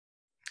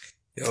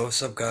Yo,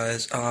 what's up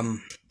guys?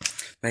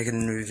 Making a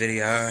new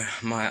video.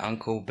 My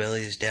Uncle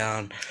Billy's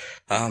down.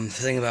 The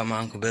thing about my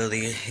Uncle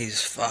Billy, he's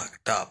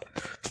fucked up.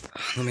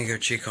 Let me go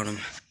check on him.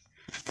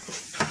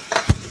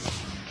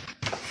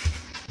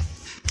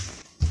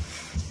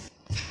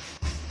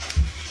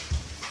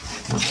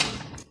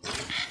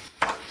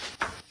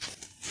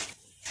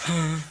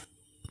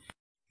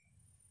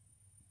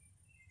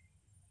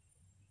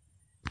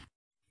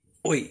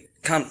 Wait,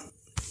 can't.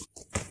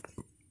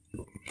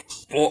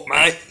 What,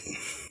 mate?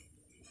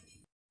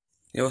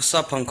 Yo, what's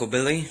up, Uncle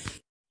Billy?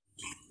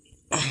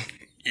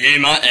 Yeah,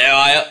 mate, how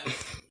are you?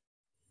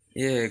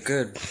 Yeah,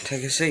 good.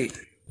 Take a seat.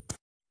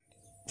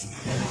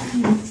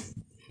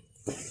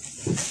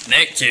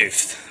 Thank you.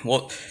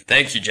 What?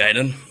 Thank you,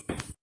 Jaden.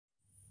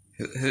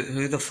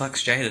 Who the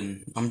fuck's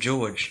Jaden? I'm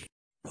George.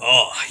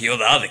 Oh, you're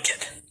the other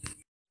kid.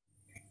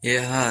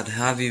 Yeah, hard.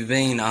 How have you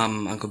been,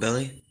 Uncle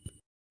Billy?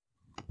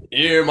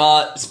 Yeah,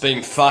 mate, it's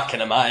been fucking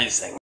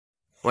amazing.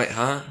 Wait,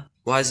 huh?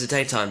 Why is it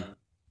daytime?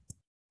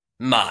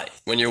 Mate,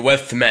 when you're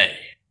with me,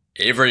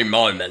 every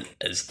moment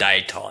is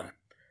daytime.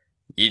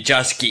 You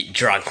just get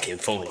drunk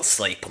and fall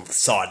asleep on the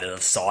side of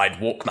the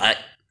sidewalk, mate.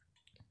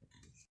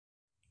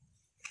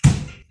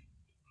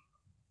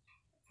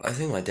 I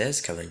think my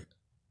dad's coming.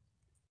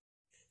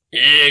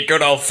 Yeah,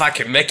 good old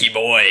fucking Mickey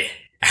boy.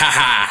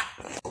 Haha.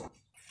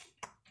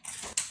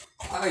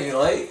 Hey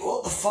Lee,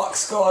 what the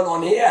fuck's going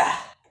on here?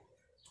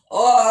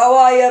 Oh, how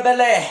are you,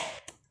 Billy?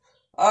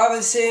 I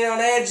haven't seen you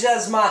on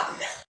ages, man.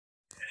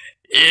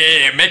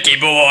 Yeah, Mickey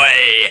boy.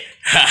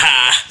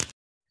 Haha.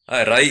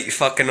 Alright,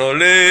 fucking ole,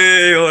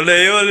 ole,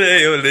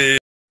 ole, ole.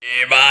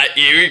 Yeah, mate,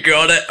 you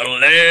got it. Ole,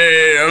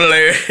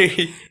 ole.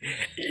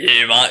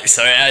 Yeah, mate,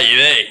 so how you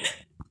been?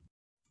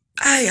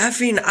 Hey, I've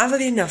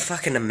been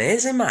fucking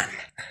amazing, man.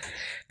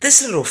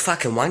 This little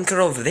fucking wanker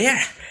over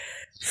there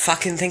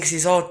fucking thinks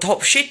he's all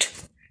top shit.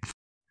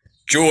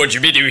 George,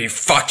 you better be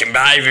fucking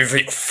behaving for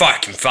your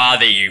fucking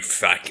father, you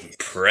fucking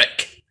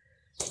prick.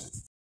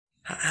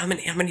 How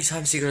many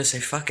times are you gonna say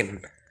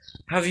fucking?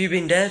 Have you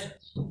been dead?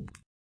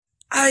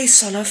 Aye,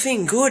 son, I've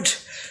been good,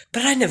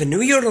 but I never knew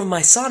you were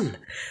my son.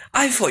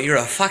 I thought you were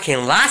a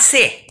fucking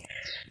lassie.